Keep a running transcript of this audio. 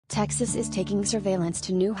Texas is taking surveillance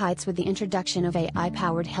to new heights with the introduction of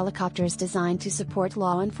AI-powered helicopters designed to support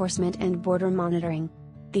law enforcement and border monitoring.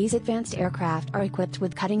 These advanced aircraft are equipped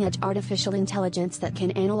with cutting-edge artificial intelligence that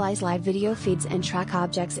can analyze live video feeds and track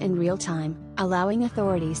objects in real time, allowing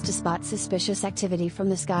authorities to spot suspicious activity from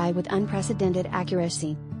the sky with unprecedented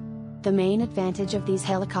accuracy. The main advantage of these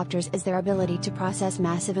helicopters is their ability to process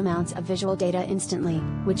massive amounts of visual data instantly,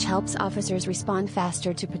 which helps officers respond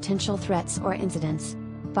faster to potential threats or incidents.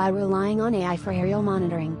 By relying on AI for aerial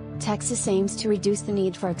monitoring, Texas aims to reduce the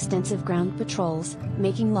need for extensive ground patrols,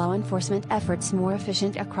 making law enforcement efforts more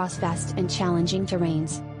efficient across vast and challenging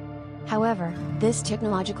terrains. However, this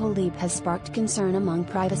technological leap has sparked concern among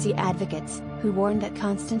privacy advocates, who warn that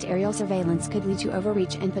constant aerial surveillance could lead to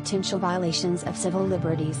overreach and potential violations of civil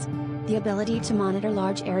liberties. The ability to monitor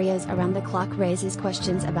large areas around the clock raises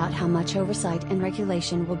questions about how much oversight and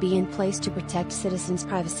regulation will be in place to protect citizens'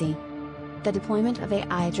 privacy. The deployment of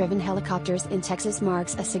AI-driven helicopters in Texas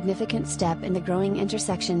marks a significant step in the growing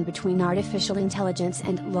intersection between artificial intelligence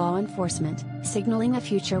and law enforcement, signaling a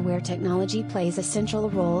future where technology plays a central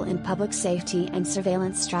role in public safety and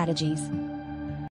surveillance strategies.